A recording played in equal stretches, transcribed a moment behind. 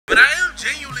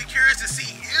genuinely curious to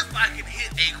see if I can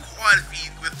hit a quad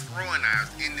feed with throwing knives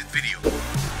in this video.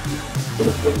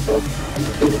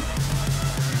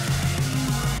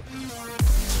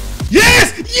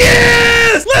 Yes!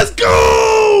 Yes! Let's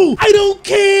go! I don't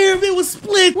care if it was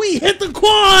split. We hit the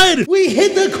quad! We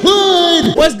hit the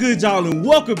quad! What's good, y'all, and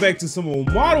welcome back to some more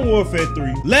Modern Warfare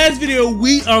 3. Last video,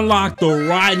 we unlocked the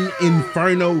Rotten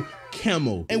Inferno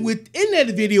camo, and within that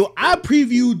video I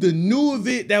previewed the new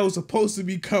event that was supposed to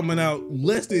be coming out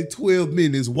less than 12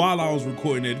 minutes while I was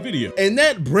recording that video, and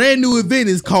that brand new event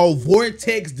is called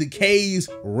Vortex Decay's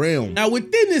Realm. Now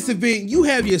within this event you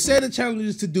have your set of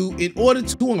challenges to do in order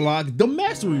to unlock the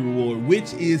mastery reward,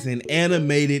 which is an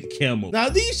animated camo. Now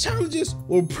these challenges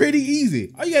were pretty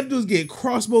easy. All you gotta do is get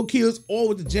crossbow kills or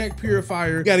with the jack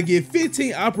purifier. You gotta get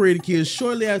 15 operator kills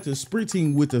shortly after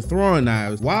sprinting with the throwing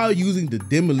knives while using the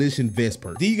demolition vest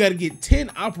perk. Then you gotta get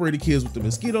 10 operator kills with the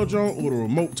mosquito drone or the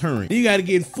remote turret. Then you gotta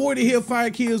get 40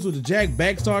 hipfire kills with the jack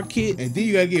backstar kit, and then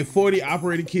you gotta get 40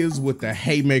 operator kills with the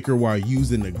haymaker while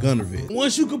using the gunner vest.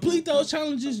 Once you complete those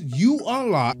challenges, you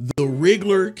unlock the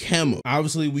WRIGGLER camo.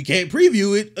 Obviously we can't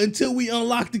preview it until we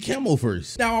unlock the camo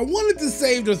first. Now I wanted to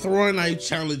save the throwing knife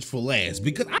challenge for last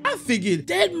because I figured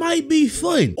that might be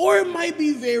fun or it might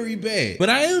be very bad,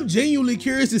 but I am genuinely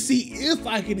curious to see if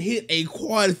I can hit a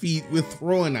quad feed with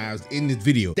throwing knives in this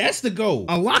video. That's the goal.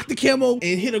 Unlock the camo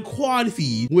and hit a quad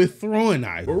feed with throwing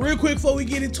knives. But real quick before we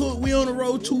get into it, we on the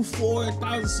road to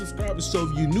 4,000 subscribers. So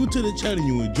if you're new to the channel and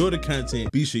you enjoy the content,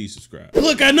 be sure you subscribe.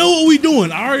 Look, I know what we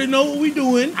doing. I already know what we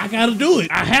doing. I gotta do it.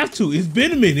 I have to. It's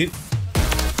been a minute.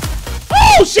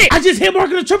 Oh shit! I just hit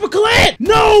marking a triple collat!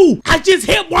 No! I just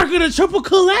hit marking a triple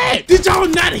collat! Did y'all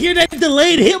not hear that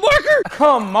delayed hit marker?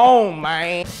 Come on,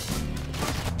 man.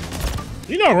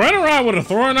 You know, running around with a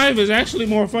throwing knife is actually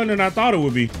more fun than I thought it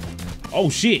would be. Oh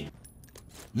shit.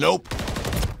 Nope.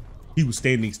 He was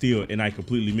standing still and I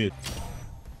completely missed.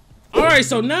 All right,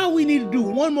 so now we need to do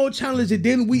one more challenge and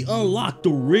then we unlock the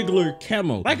WRIGGLER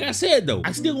camo. Like I said though,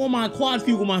 I still want my quad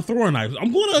feed with my throwing knife. I'm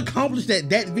gonna accomplish that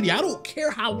video. I don't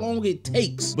care how long it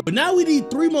takes. But now we need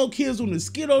 3 more kills on the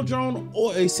mosquito drone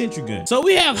or a sentry gun. So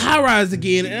we have high rise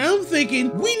again, and I'm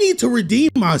thinking we need to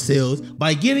redeem ourselves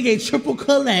by getting a triple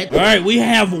collat. All right, we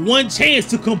have one chance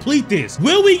to complete this.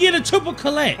 Will we get a triple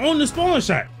collat on the spawn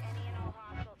shot?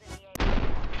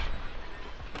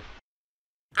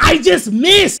 I just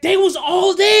missed. They was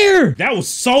all there. That was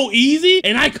so easy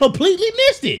and I completely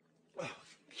missed it.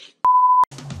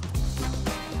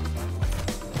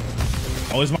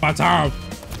 Oh, it's my time.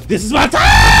 This is my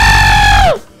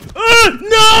time.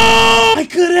 No! I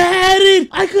could have had it.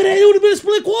 I could have. It would have been a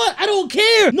split quad. I don't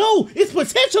care. No, it's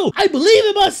potential. I believe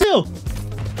in myself.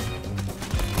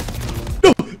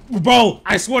 Bro,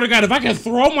 I swear to God, if I can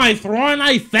throw my throwing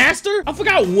knife faster, I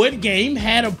forgot what game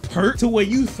had a perk to where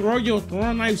you throw your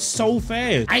throwing knife so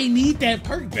fast. I need that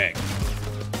perk back.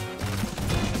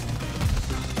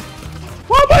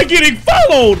 Why am I getting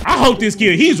followed? I hope this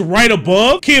kid, he's right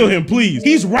above. Kill him, please.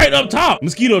 He's right up top.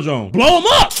 Mosquito drone, blow him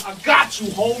up. I got you,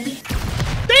 homie.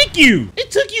 Thank you.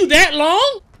 It took you that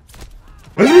long?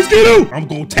 I'm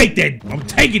gonna take that. I'm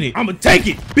taking it. I'm gonna take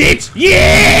it, bitch.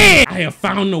 Yeah! I have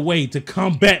found a way to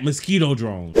combat mosquito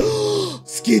drones.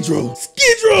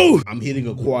 Skidrow. I'm hitting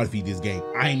a quad feed this game.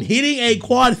 I'm hitting a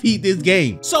quad feed this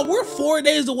game. So we're 4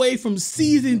 days away from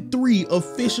season 3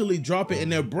 officially dropping, and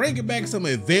they're bringing back some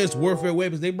advanced warfare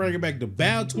weapons. They bringing back the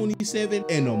WRIGGLER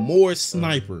and the More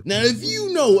sniper. Now, if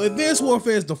you know, advanced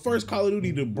warfare is the first Call of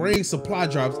Duty to bring supply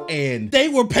drops, and they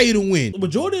were pay to win. The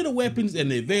majority of the weapons in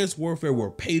the advanced warfare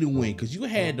were pay to win because you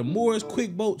had the Moore's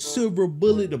Quick Bolt, Silver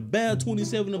Bullet, the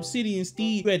WR27 Obsidian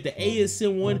Steed, you had the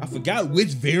ASM1. I forgot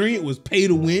which variant was pay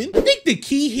to win. I think the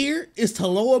key here is to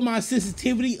lower my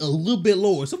sensitivity a little bit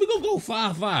lower. So we're gonna go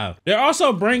 5-5. They're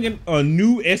also bringing a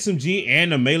new SMG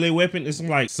and a melee weapon. It's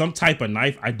like some type of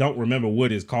knife. I don't remember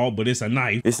what it's called, but it's a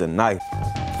knife. It's a knife.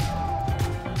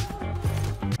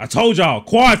 I told y'all,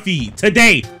 quad feed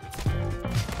today.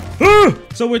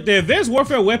 So with the advanced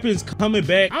warfare weapons coming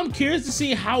back, I'm curious to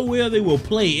see how well they will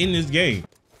play in this game.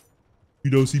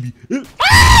 You don't see me.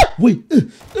 Wait.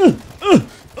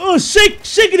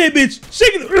 Shaking that bitch.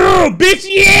 Shaking it. Bitch,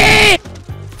 yeah!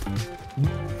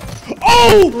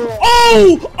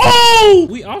 Oh!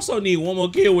 We also need one more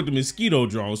kill with the mosquito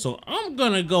drone, so I'm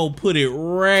gonna go put it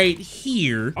right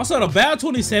here. Also, the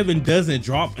WR27 doesn't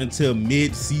drop until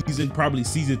mid-season, probably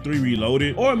season 3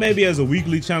 reloaded, or maybe as a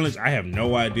weekly challenge. I have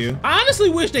no idea. I honestly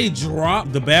wish they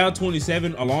dropped the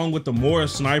WR27 along with the More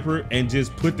sniper and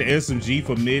just put the SMG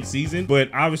for mid-season, but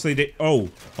obviously they, oh,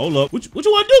 hold up. What you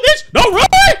wanna do, bitch? Don't run!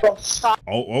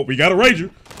 Oh, we got a Ranger.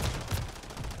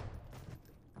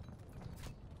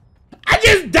 I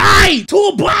just died! bot! To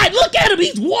a bot! Look at him,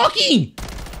 he's walking!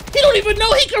 He don't even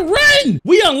know he can run!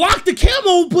 We unlocked the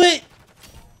camo, but...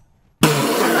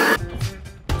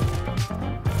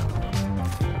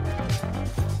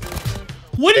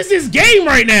 What is this game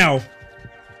right now?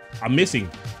 I'm missing.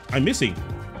 I'm missing.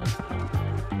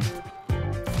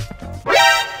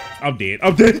 I'm dead.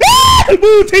 I'm dead.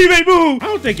 Move, teammate, move! I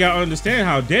don't think y'all understand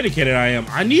how dedicated I am.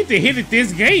 I need to hit at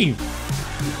this game.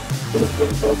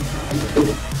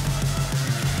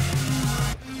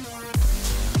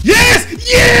 Yes!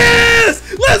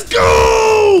 Yes! Let's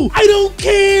go! I don't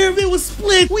care if it was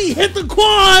split. We hit the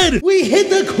quad. We hit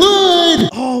the quad.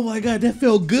 Oh my God, that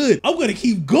felt good. I'm gonna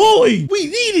keep going. We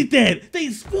needed that. They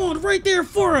spawned right there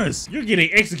for us. You're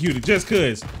getting executed just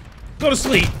cause. Go to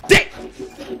sleep.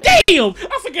 Damn!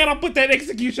 I forgot I put that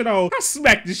execution on. I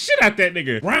smacked the shit out that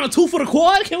nigga. Round 2 for the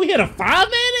quad? Can we hit a 5-man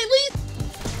at least?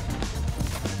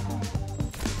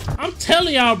 I'm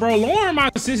telling y'all, bro, lowering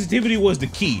my sensitivity was the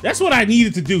key. That's what I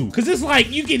needed to do. Cause it's like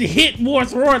you can hit more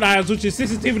throwing knives with your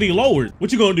sensitivity lowered.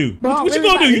 What you gonna do? What you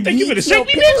gonna do? You think you gonna shake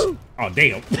me, bitch? Oh,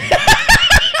 damn.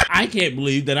 I can't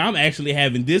believe that I'm actually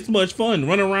having this much fun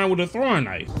running around with a throwing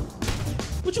knife.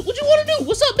 What you wanna do?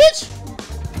 What's up, bitch?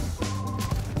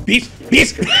 Bitch.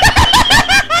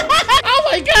 Oh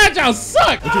my God, y'all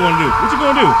suck. What you wanna do? What you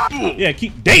gonna do? Yeah,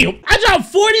 damn. I dropped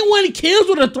 41 kills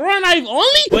with a throwing knife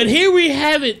only? But here we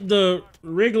have it, the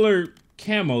WRIGGLER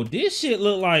camo. This shit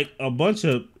look like a bunch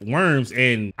of worms,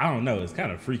 and I don't know, it's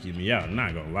kind of freaking me out, I'm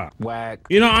not gonna lie. Whack.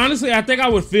 You know, honestly, I think I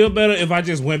would feel better if I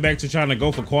just went back to trying to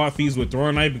go for quad feeds with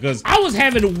throwing knife, because I was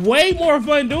having way more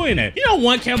fun doing that. You know,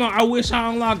 one camo I wish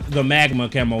I unlocked? The magma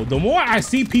camo. The more I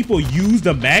see people use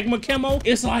the magma camo,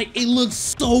 it's like, it looks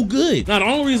so good. Now, the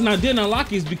only reason I didn't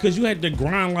unlock it is because you had to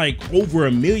grind like over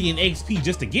 1,000,000 XP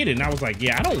just to get it, and I was like,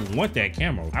 yeah, I don't want that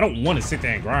camo. I don't want to sit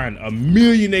there and grind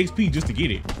 1,000,000 XP just to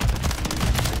get it.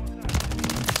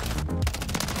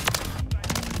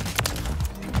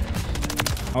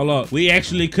 Hold up, we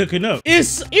actually cooking up.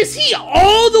 Is he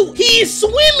he is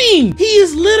swimming. He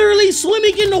is literally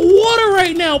swimming in the water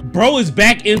right now. Bro is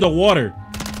back in the water.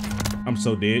 I'm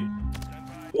so dead.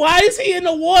 Why is he in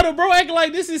the water, bro? Acting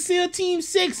like this is SEAL Team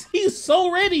 6. He's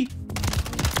so ready.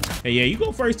 Hey, yeah, you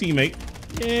go first, teammate.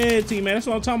 Yeah, teammate, that's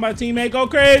what I'm talking about, teammate. Go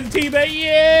crazy, teammate,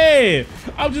 yeah.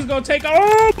 I'm just gonna take,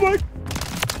 oh my.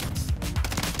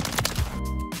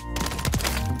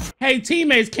 Hey,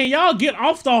 teammates, can y'all get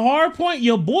off the hard point?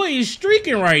 Your boy is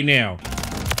streaking right now.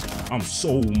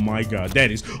 Oh my God, that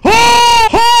is,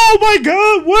 oh my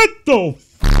God, what the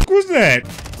f was that?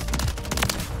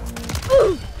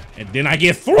 And then I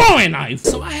get throwing knife.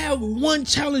 So I have one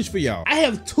challenge for y'all. I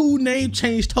have 2 name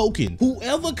change tokens.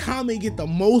 Whoever comment get the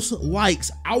most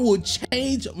likes, I will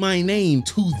change my name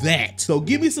to that. So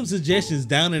give me some suggestions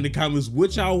down in the comments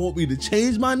which y'all want me to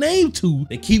change my name to.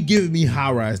 They keep giving me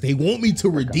high rise. They want me to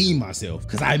redeem myself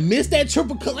because I missed that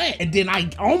triple collect and then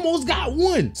I almost got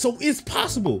one. So it's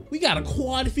possible. We got a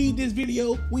quad feed this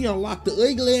video. We unlocked the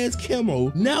ugly ass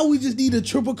camo. Now we just need a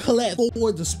triple collect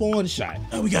for the spawn shot.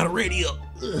 Now we gotta ready up.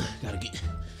 Ugh,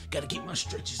 gotta get my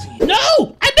stretches in. No!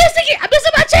 I'm missing it! I'm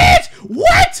missing my chance!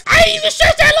 What? I didn't even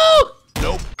stretch that long!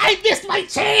 Nope. I missed my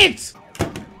chance!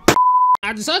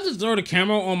 I decided to throw the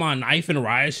camera on my knife and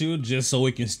riot shield just so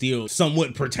it can still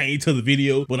somewhat pertain to the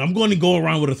video, but I'm going to go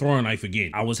around with a throwing knife again.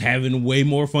 I was having way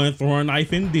more fun throwing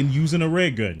knifing than using a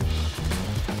red gun.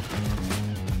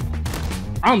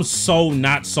 I'm so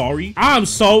not sorry. I'm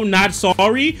so not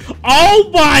sorry. Oh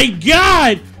my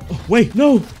God! Oh, wait,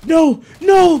 no,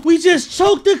 we just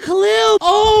choked the clip.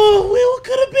 Oh, we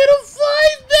could have been a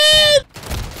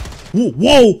 5-man.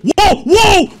 Whoa,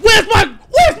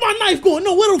 where's my knife going?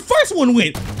 No, where the first one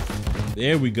went?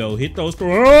 There we go, hit those,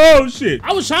 oh shit.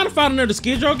 I was trying to find another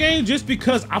Skid Row game just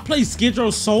because I play Skid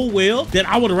Row so well that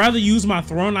I would rather use my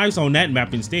throwing knives on that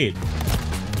map instead.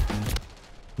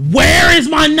 Where is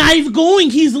my knife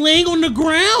going? He's laying on the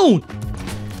ground.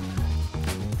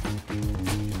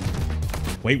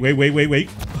 Wait.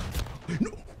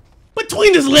 No.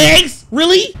 Between his legs?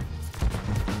 Really?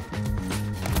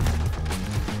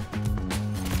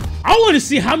 I want to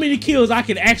see how many kills I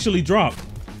can actually drop.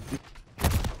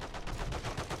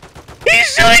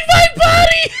 He's shooting my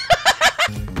body!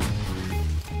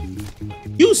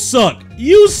 You suck.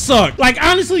 You suck. Like,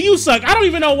 honestly, you suck. I don't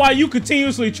even know why you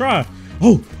continuously try.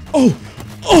 Oh,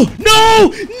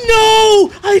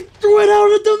 no! I threw it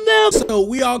out of the map. So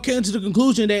we all came to the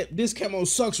conclusion that this camo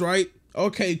sucks, right?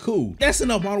 Okay, cool. That's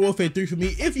enough Modern Warfare 3 for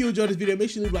me. If you enjoyed this video,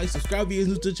 make sure you like, subscribe if you're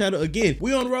new to the channel. Again,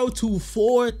 we're on the road to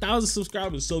 4,000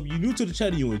 subscribers. So if you're new to the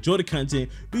channel, you enjoy the content,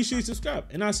 be sure you subscribe.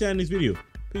 And I'll see you in this video.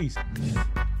 Peace.